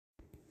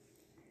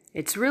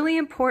It's really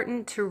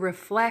important to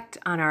reflect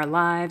on our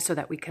lives so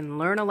that we can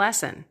learn a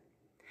lesson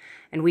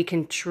and we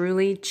can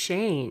truly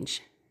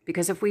change.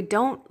 Because if we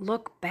don't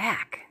look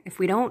back, if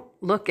we don't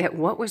look at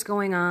what was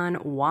going on,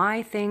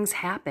 why things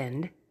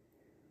happened,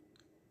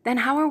 then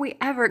how are we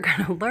ever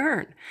going to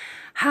learn?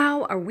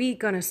 How are we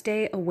going to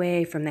stay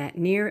away from that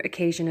near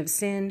occasion of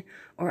sin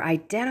or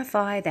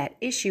identify that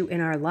issue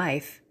in our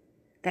life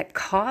that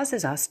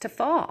causes us to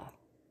fall?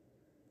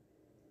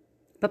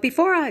 But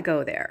before I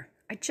go there,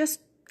 I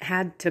just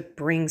had to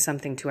bring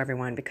something to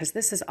everyone because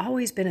this has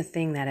always been a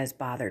thing that has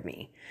bothered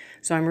me.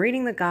 So I'm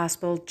reading the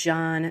Gospel,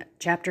 John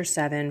chapter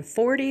 7,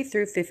 40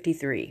 through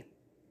 53.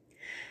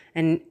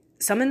 And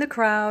some in the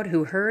crowd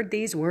who heard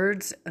these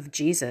words of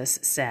Jesus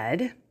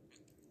said,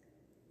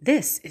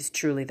 "This is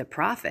truly the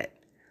prophet."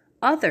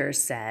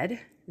 Others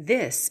said,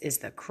 "This is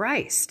the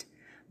Christ."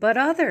 But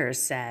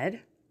others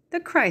said,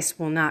 "The Christ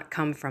will not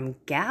come from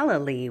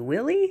Galilee,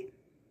 will he?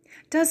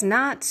 Does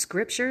not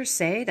Scripture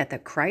say that the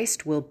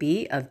Christ will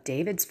be of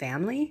David's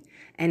family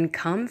and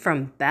come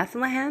from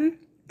Bethlehem,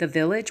 the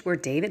village where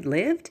David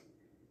lived?"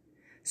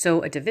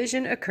 So a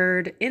division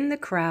occurred in the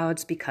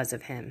crowds because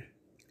of him.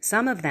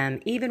 Some of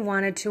them even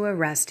wanted to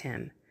arrest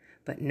him,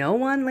 but no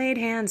one laid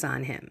hands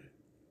on him.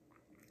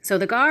 So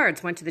the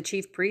guards went to the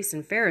chief priests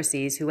and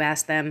Pharisees, who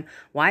asked them,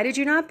 "Why did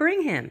you not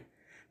bring him?"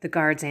 The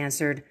guards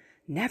answered,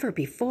 "Never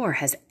before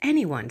has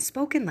anyone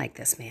spoken like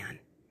this man."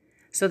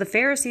 So the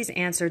Pharisees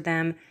answered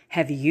them,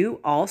 "Have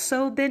you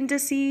also been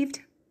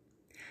deceived?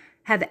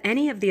 Have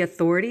any of the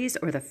authorities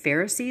or the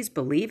Pharisees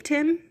believed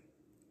him?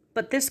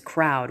 But this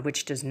crowd,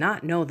 which does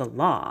not know the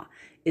law,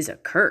 is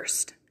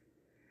accursed."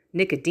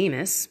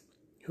 Nicodemus,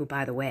 who,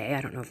 by the way,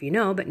 I don't know if you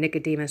know, but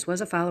Nicodemus was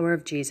a follower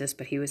of Jesus,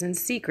 but he was in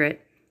secret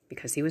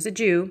because he was a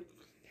Jew.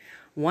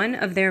 One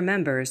of their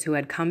members who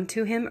had come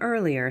to him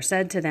earlier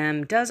said to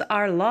them, "Does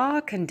our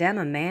law condemn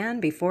a man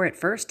before it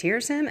first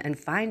hears him and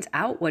finds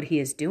out what he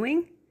is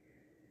doing?"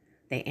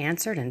 They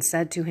answered and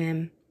said to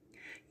him,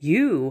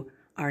 "You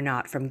are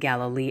not from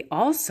Galilee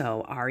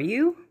also, are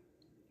you?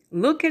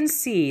 Look and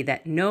see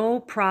that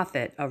no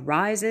prophet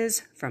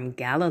arises from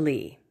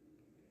Galilee."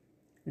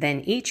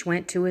 Then each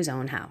went to his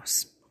own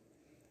house.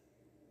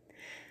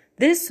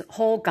 This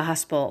whole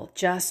gospel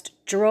just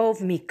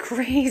drove me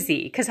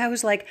crazy because I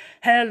was like,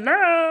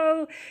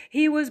 hello,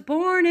 he was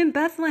born in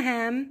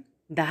Bethlehem,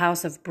 the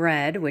house of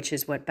bread, which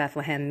is what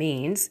Bethlehem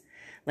means.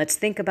 Let's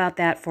think about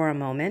that for a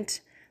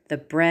moment. The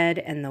bread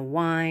and the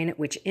wine,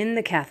 which in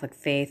the Catholic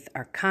faith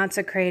are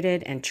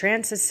consecrated and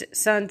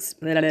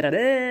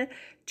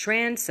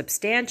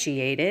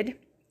transubstantiated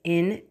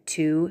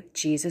into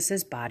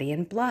Jesus' body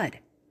and blood.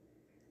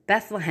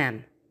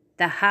 Bethlehem,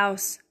 the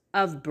house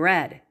of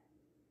bread.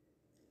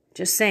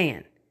 Just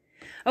saying.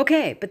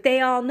 Okay, but they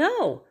all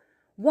know.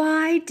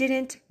 Why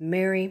didn't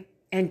Mary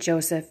and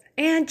Joseph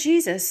and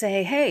Jesus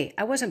say, "Hey,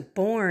 I wasn't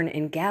born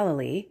in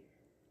Galilee.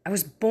 I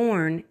was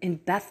born in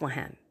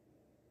Bethlehem"?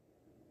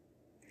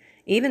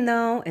 Even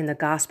though in the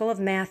Gospel of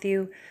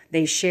Matthew,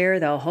 they share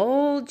the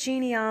whole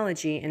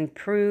genealogy and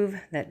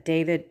prove that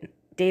David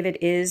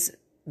is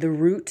the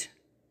root,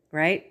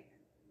 right?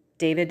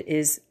 David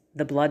is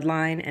the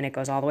bloodline, and it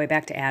goes all the way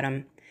back to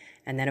Adam,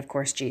 and then, of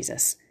course,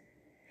 Jesus.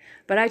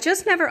 But I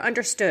just never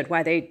understood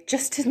why they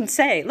just didn't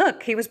say,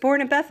 "Look, he was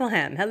born in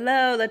Bethlehem.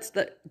 Hello,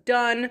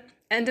 done,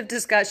 end of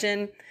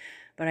discussion."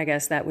 But I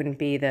guess that wouldn't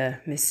be the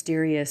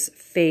mysterious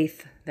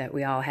faith that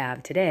we all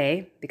have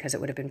today, because it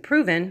would have been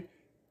proven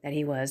that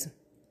he was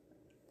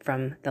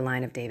from the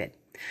line of David.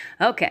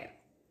 Okay,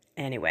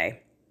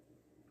 anyway,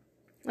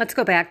 let's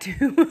go back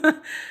to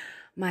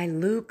my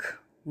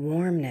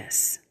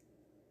lukewarmness.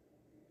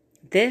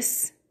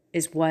 This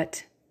is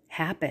what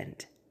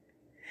happened.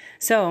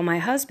 So my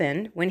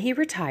husband, when he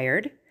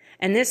retired,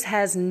 and this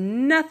has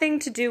nothing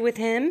to do with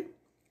him,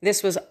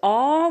 this was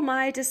all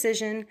my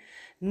decision.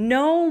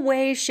 No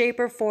way, shape,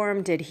 or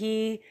form did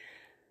he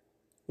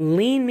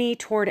lean me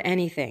toward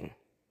anything,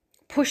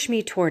 push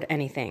me toward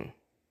anything.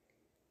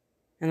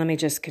 And let me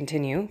just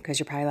continue, because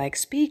you're probably like,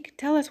 "Speak,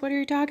 tell us, what are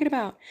you talking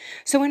about?"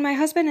 So when my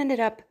husband ended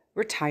up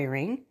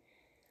retiring,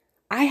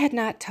 I had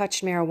not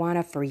touched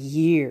marijuana for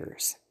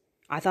years.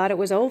 I thought it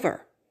was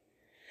over.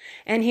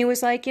 And he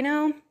was like,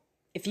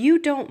 "If you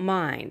don't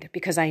mind,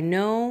 because I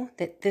know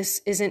that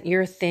this isn't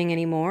your thing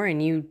anymore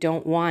and you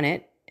don't want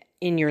it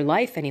in your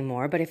life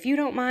anymore, but if you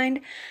don't mind,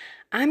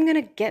 I'm going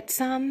to get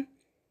some,"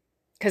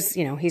 because,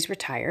 he's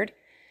retired.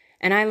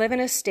 And I live in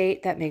a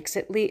state that makes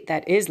it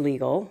that is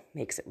legal,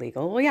 makes it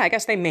legal. Well, yeah, I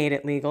guess they made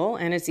it legal,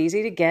 and it's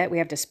easy to get. We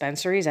have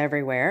dispensaries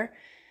everywhere.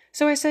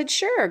 So I said,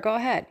 "Sure, go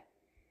ahead."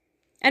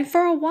 And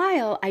for a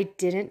while, I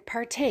didn't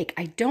partake.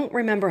 I don't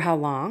remember how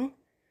long,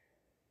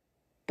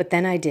 but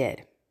then I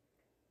did.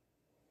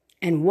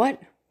 And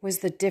what was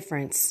the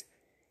difference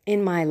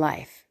in my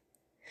life?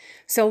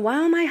 So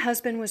while my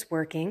husband was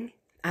working,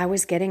 I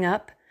was getting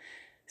up,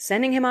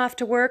 sending him off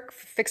to work,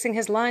 fixing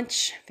his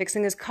lunch,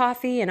 fixing his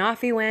coffee, and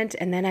off he went.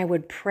 And then I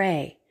would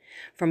pray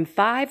from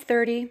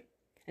 5:30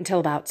 until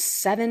about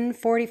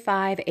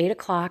 7:45, 8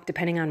 o'clock,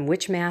 depending on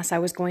which mass I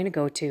was going to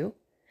go to.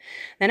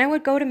 Then I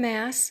would go to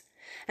mass.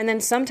 And then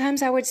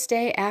sometimes I would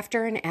stay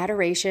after an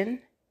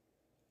adoration.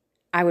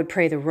 I would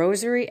pray the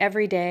rosary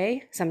every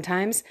day.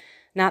 Sometimes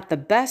not the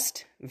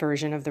best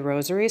version of the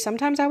rosary.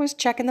 Sometimes I was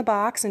checking the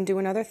box and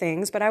doing other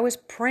things, but I was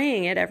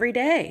praying it every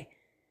day.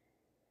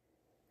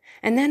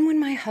 And then when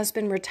my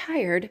husband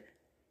retired,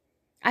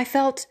 I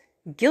felt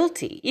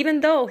guilty,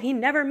 even though he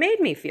never made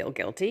me feel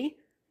guilty.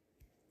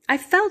 I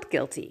felt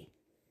guilty.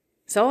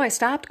 So I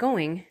stopped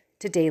going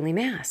to daily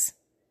Mass.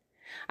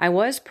 I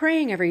was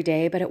praying every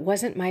day, but it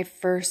wasn't my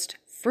first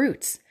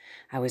fruits.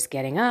 I was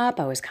getting up,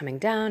 I was coming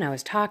down, I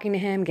was talking to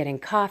him, getting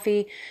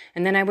coffee,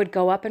 and then I would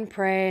go up and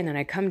pray, and then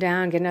I'd come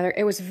down, get another.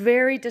 It was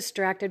very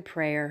distracted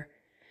prayer.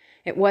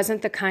 It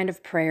wasn't the kind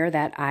of prayer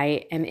that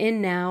I am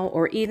in now,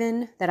 or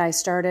even that I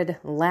started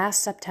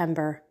last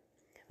September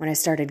when I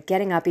started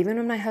getting up, even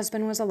when my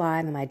husband was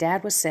alive and my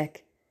dad was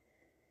sick,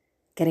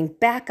 getting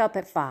back up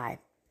at 5.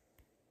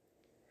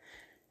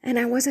 And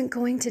I wasn't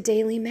going to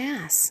daily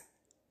Mass.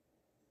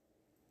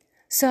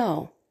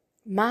 So,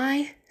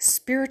 my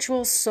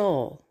spiritual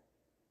soul,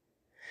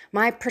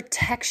 my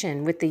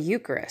protection with the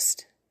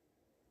Eucharist,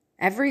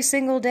 every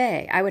single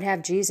day I would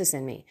have Jesus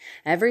in me.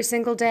 Every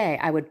single day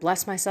I would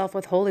bless myself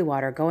with holy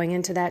water going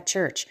into that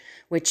church,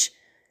 which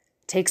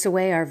takes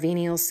away our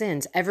venial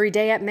sins. Every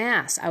day at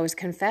Mass, I was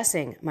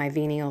confessing my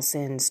venial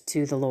sins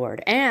to the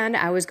Lord. And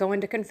I was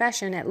going to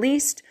confession at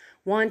least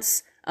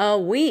once a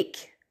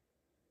week.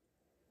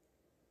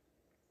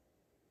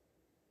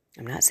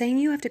 I'm not saying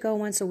you have to go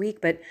once a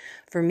week, but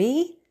for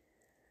me,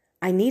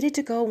 I needed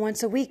to go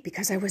once a week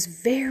because I was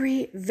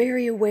very,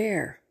 very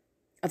aware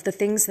of the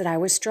things that I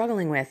was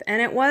struggling with.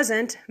 And it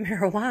wasn't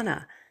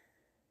marijuana.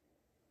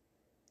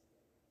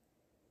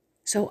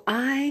 So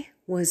I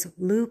was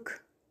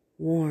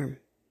lukewarm.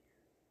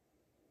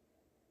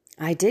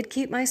 I did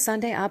keep my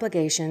Sunday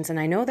obligations, and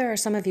I know there are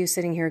some of you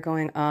sitting here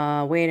going,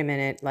 wait a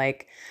minute,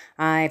 like,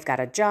 I've got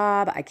a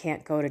job, I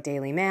can't go to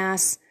daily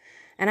Mass,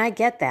 and I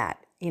get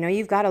that. You know,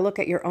 you've got to look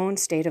at your own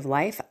state of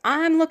life.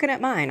 I'm looking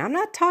at mine. I'm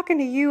not talking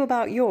to you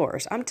about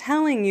yours. I'm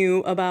telling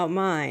you about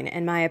mine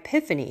and my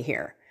epiphany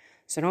here.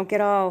 So don't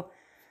get all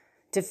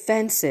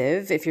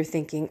defensive if you're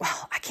thinking,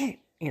 well, I can't,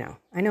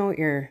 I know what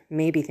you're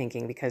maybe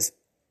thinking because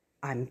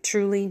I'm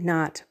truly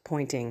not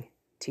pointing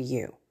to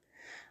you.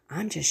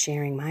 I'm just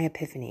sharing my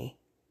epiphany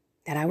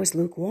that I was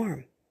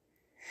lukewarm.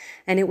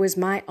 And it was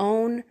my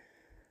own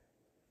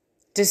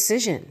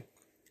decision.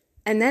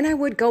 And then I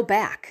would go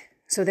back.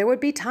 So there would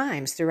be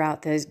times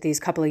throughout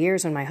these couple of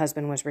years when my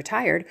husband was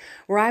retired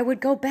where I would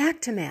go back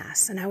to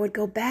Mass and I would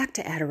go back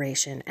to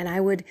adoration and I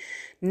would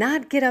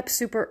not get up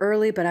super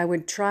early, but I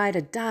would try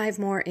to dive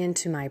more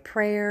into my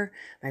prayer.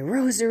 My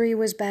rosary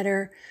was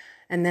better,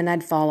 and then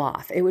I'd fall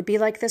off. It would be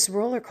like this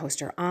roller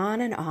coaster, on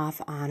and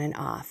off, on and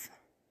off.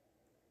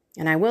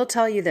 And I will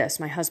tell you this,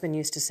 my husband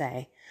used to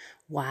say,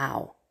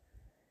 wow,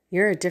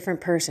 you're a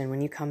different person when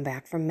you come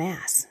back from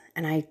Mass.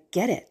 And I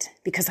get it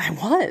because I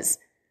was.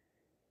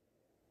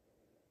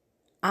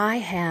 I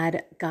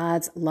had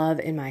God's love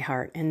in my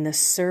heart and the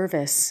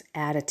service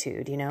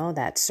attitude,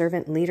 that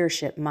servant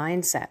leadership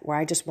mindset where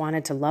I just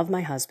wanted to love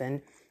my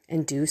husband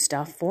and do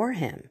stuff for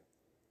him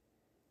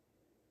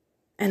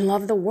and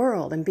love the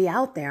world and be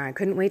out there. I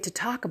couldn't wait to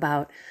talk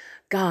about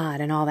God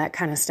and all that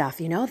kind of stuff.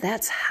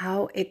 That's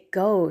how it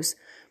goes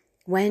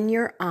when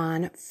you're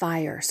on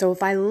fire. So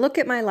if I look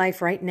at my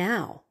life right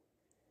now,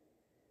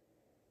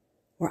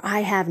 where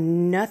I have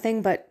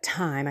nothing but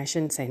time. I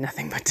shouldn't say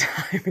nothing but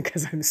time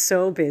because I'm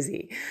so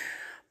busy.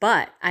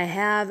 But I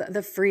have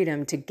the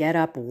freedom to get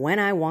up when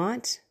I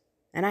want.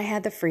 And I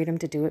had the freedom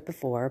to do it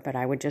before, but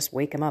I would just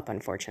wake him up,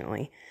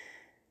 unfortunately.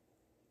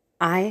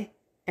 I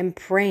am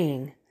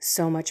praying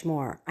so much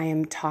more. I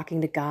am talking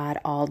to God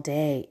all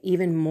day,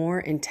 even more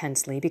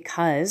intensely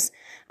because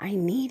I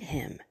need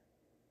him.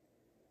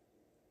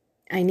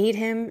 I need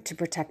him to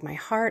protect my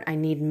heart. I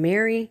need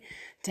Mary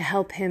to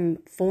help him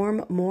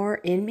form more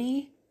in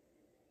me.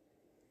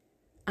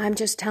 I'm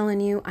just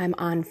telling you, I'm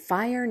on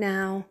fire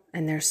now,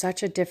 and there's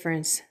such a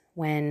difference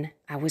when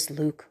I was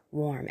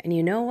lukewarm. And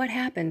you know what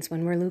happens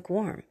when we're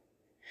lukewarm.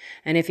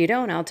 And if you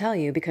don't, I'll tell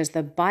you, because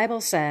the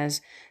Bible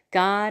says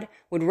God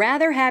would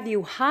rather have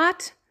you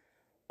hot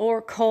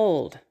or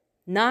cold,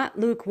 not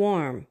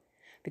lukewarm.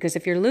 Because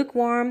if you're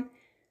lukewarm,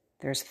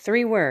 there's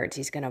 3 words.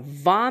 He's going to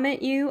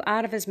vomit you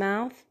out of his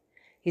mouth.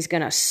 He's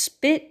going to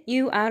spit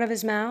you out of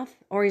his mouth,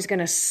 or he's going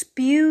to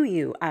spew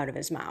you out of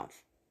his mouth.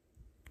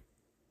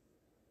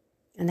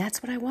 And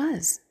that's what I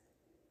was.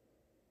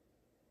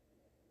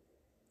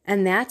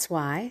 And that's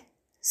why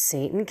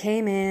Satan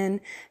came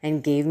in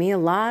and gave me a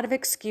lot of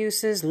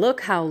excuses.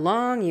 Look how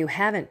long you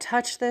haven't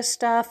touched this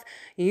stuff.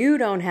 You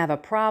don't have a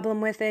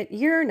problem with it.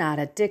 You're not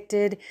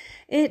addicted.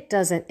 It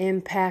doesn't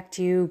impact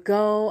you.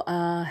 Go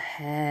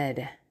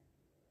ahead.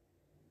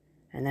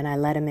 And then I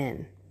let him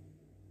in.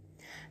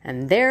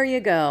 And there you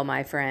go,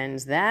 my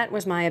friends. That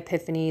was my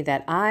epiphany,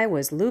 that I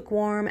was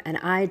lukewarm, and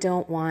I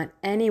don't want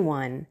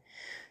anyone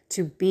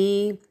to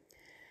be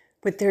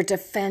with their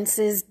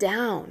defenses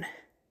down.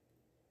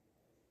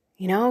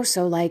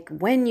 So like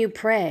when you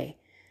pray.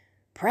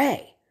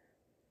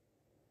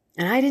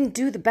 And I didn't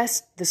do the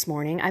best this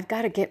morning. I've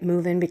got to get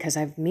moving because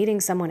I'm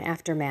meeting someone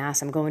after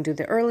Mass. I'm going to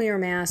the earlier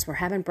Mass. We're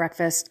having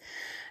breakfast.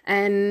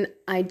 And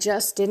I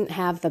just didn't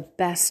have the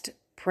best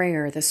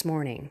prayer this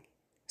morning.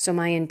 So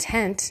my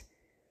intent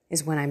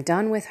is when I'm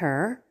done with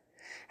her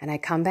and I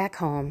come back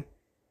home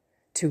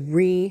to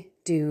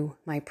redo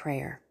my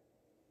prayer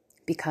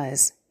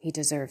because he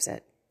deserves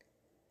it.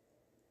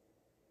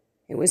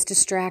 It was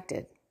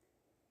distracted.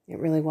 It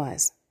really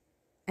was.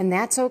 And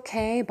that's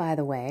okay, by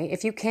the way.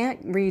 If you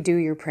can't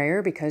redo your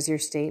prayer because your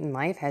state in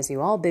life has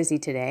you all busy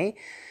today,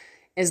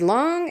 as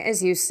long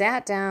as you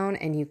sat down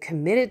and you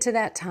committed to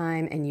that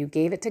time and you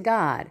gave it to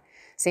God,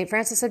 St.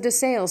 Francis of de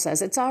Sales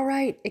says it's all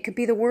right. It could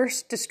be the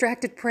worst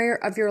distracted prayer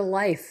of your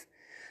life.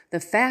 The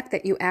fact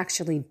that you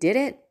actually did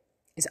it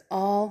is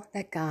all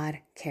that God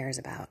cares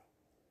about.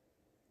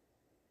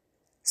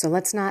 So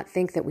let's not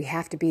think that we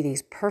have to be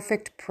these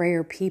perfect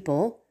prayer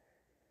people,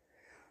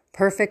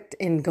 perfect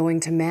in going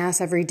to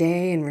Mass every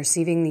day and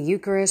receiving the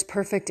Eucharist,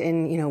 perfect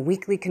in,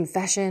 weekly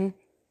confession.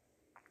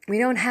 We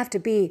don't have to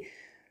be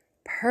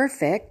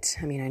perfect.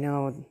 I mean, I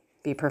know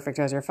be perfect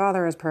as your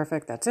Father is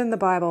perfect. That's in the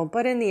Bible.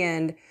 But in the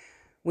end,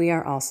 we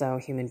are also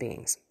human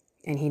beings.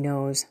 And he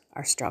knows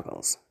our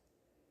struggles.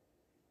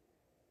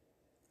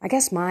 I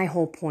guess my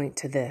whole point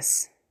to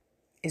this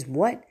is,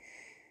 what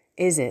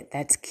is it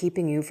that's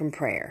keeping you from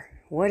prayer?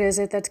 What is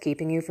it that's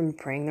keeping you from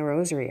praying the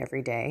rosary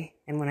every day?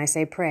 And when I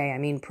say pray, I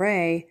mean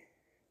pray,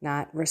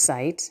 not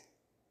recite.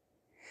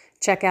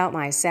 Check out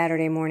my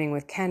Saturday morning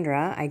with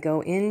Kendra. I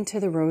go into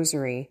the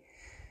rosary.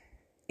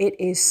 It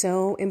is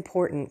so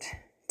important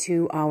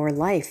to our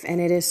life,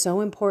 and it is so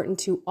important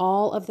to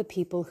all of the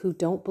people who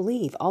don't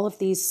believe. All of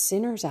these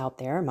sinners out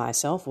there,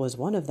 myself was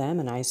one of them,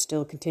 and I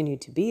still continue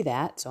to be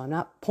that, so I'm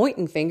not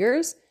pointing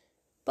fingers,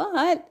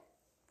 but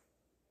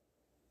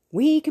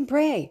we can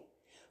pray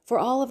for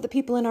all of the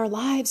people in our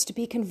lives to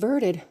be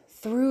converted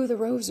through the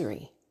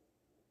rosary.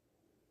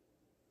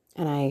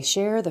 And I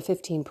share the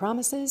 15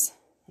 promises,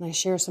 and I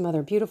share some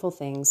other beautiful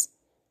things.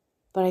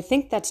 But I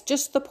think that's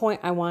just the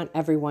point I want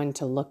everyone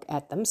to look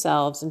at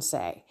themselves and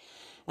say,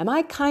 am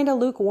I kind of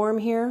lukewarm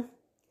here?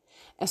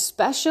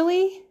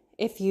 Especially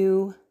if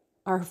you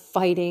are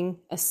fighting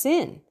a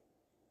sin.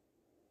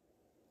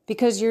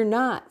 Because you're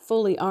not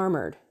fully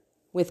armored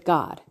with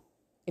God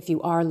if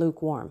you are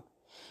lukewarm.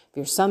 If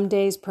you're some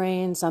days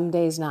praying, some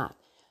days not.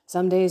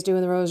 Some days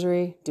doing the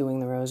rosary, praying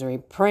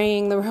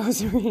the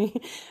rosary,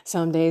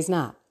 some days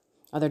not.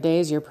 Other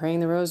days you're praying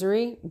the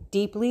rosary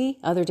deeply.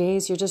 Other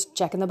days you're just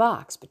checking the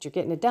box, but you're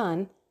getting it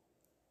done.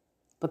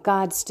 But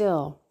God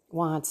still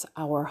wants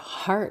our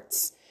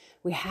hearts.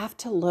 We have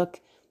to look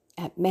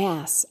at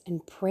Mass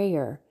and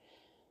prayer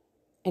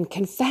and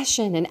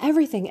confession and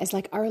everything as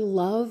like our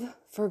love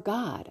for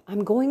God.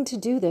 I'm going to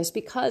do this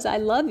because I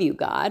love you,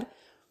 God.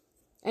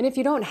 And if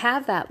you don't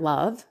have that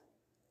love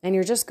and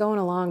you're just going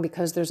along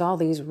because there's all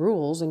these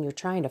rules and you're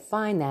trying to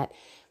find that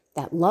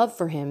love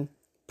for him,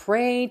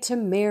 pray to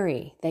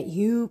Mary that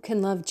you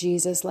can love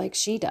Jesus like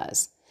she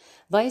does.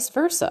 Vice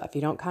versa. If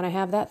you don't kind of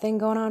have that thing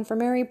going on for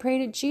Mary, pray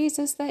to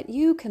Jesus that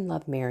you can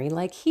love Mary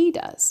like he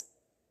does.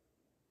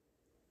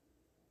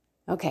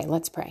 Okay,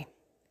 let's pray.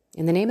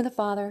 In the name of the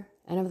Father,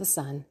 and of the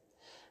Son,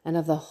 and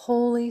of the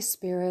Holy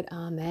Spirit,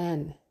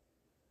 amen.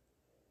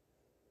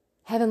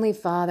 Heavenly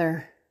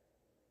Father,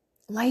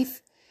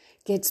 life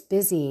gets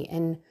busy,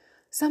 and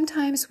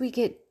sometimes we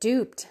get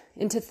duped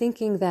into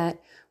thinking that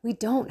we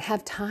don't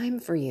have time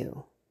for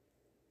you.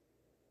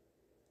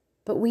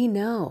 But we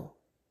know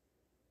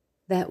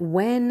that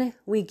when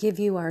we give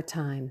you our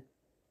time,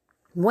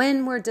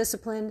 when we're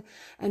disciplined,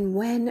 and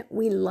when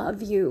we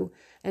love you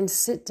and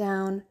sit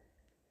down,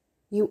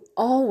 you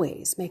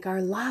always make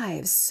our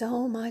lives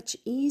so much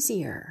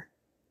easier.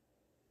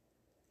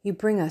 You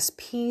bring us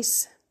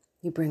peace,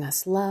 you bring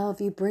us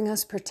love, you bring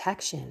us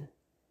protection.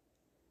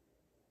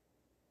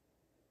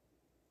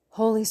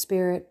 Holy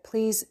Spirit,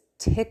 please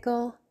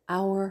tickle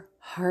our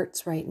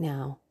hearts right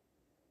now.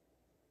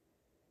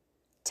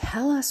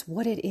 Tell us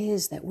what it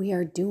is that we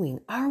are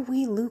doing. Are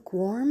we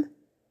lukewarm?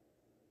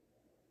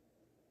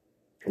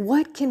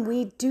 What can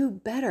we do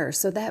better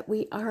so that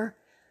we are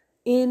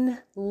in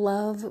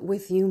love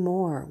with you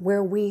more,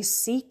 where we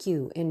seek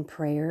you in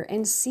prayer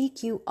and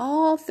seek you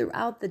all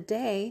throughout the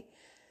day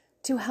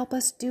to help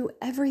us do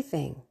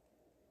everything?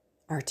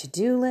 Our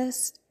to-do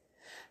list,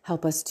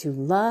 help us to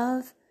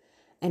love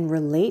and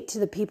relate to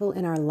the people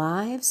in our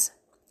lives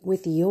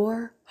with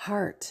your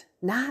heart,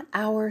 not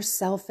our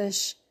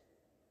selfish,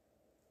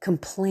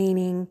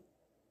 complaining,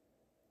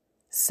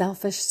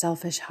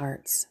 selfish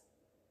hearts.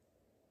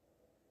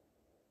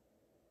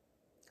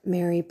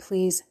 Mary,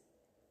 please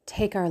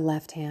take our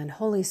left hand.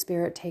 Holy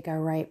Spirit, take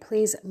our right.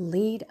 Please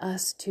lead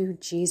us to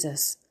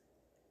Jesus,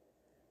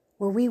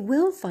 where we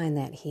will find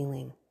that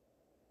healing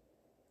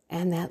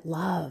and that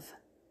love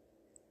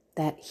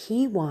that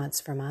he wants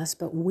from us,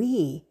 but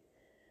we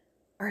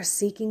are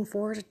seeking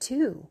for it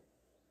too.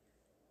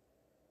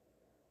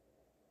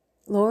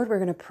 Lord, we're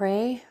going to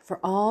pray for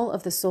all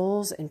of the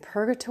souls in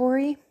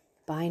purgatory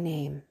by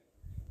name.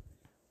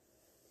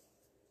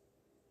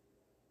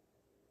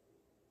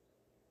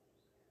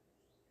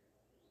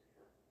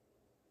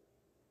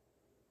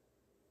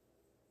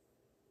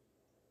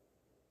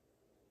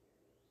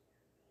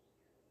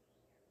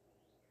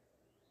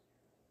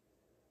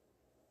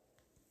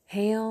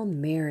 Hail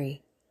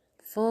Mary,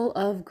 full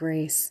of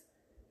grace,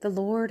 the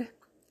Lord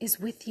is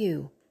with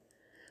you.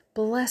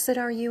 Blessed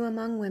are you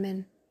among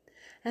women,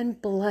 and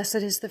blessed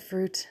is the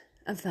fruit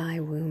of thy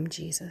womb,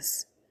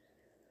 Jesus.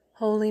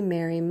 Holy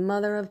Mary,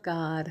 Mother of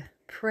God,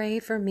 pray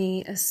for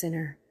me, a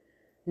sinner,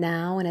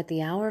 now and at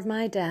the hour of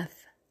my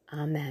death.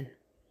 Amen.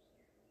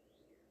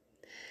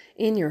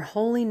 In your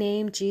holy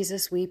name,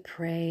 Jesus, we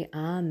pray.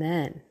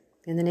 Amen.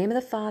 In the name of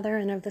the Father,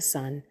 and of the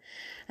Son,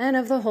 and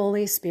of the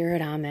Holy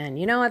Spirit. Amen.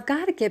 You know, I've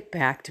got to get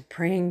back to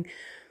praying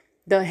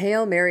the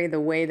Hail Mary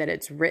the way that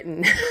it's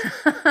written.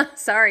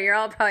 Sorry, you're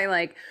all probably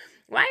like,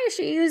 why is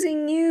she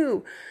using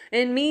you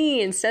and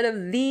me instead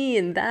of thee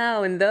and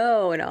thou and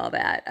thou and all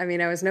that? I mean,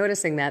 I was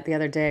noticing that the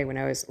other day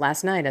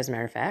last night, as a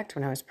matter of fact,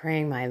 when I was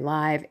praying my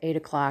live 8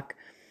 o'clock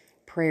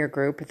prayer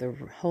group, the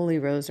Holy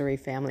Rosary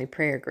Family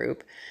Prayer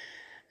Group.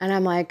 And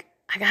I'm like,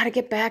 I got to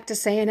get back to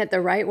saying it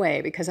the right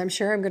way, because I'm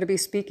sure I'm going to be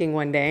speaking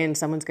one day and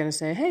someone's going to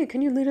say, hey,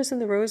 can you lead us in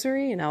the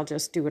rosary? And I'll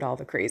just do it all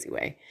the crazy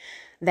way.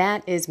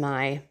 That is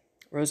my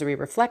Rosary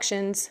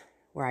Reflections,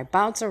 where I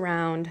bounce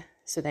around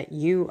so that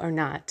you are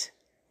not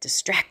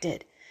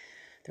distracted.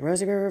 The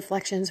Rosary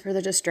Reflections for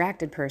the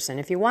distracted person.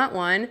 If you want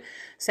one,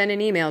 send an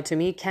email to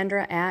me,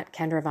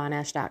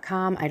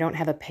 kendra@kendravonesh.com. I don't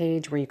have a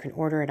page where you can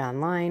order it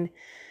online.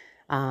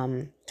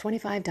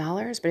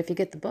 $25, but if you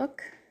get the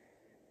book,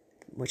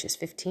 which is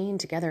 $15,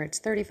 together it's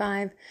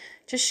 $35.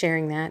 Just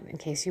sharing that in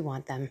case you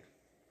want them.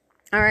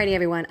 Alrighty,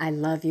 everyone. I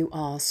love you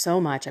all so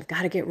much. I've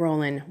got to get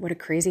rolling. What a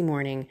crazy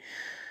morning.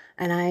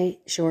 And I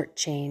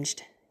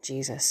shortchanged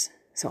Jesus.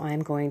 So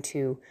I'm going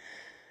to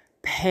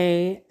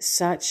pay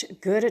such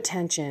good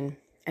attention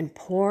and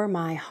pour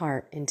my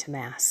heart into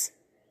Mass.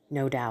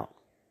 No doubt.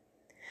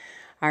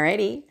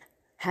 Alrighty.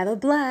 Have a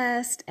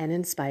blessed and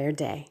inspired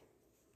day.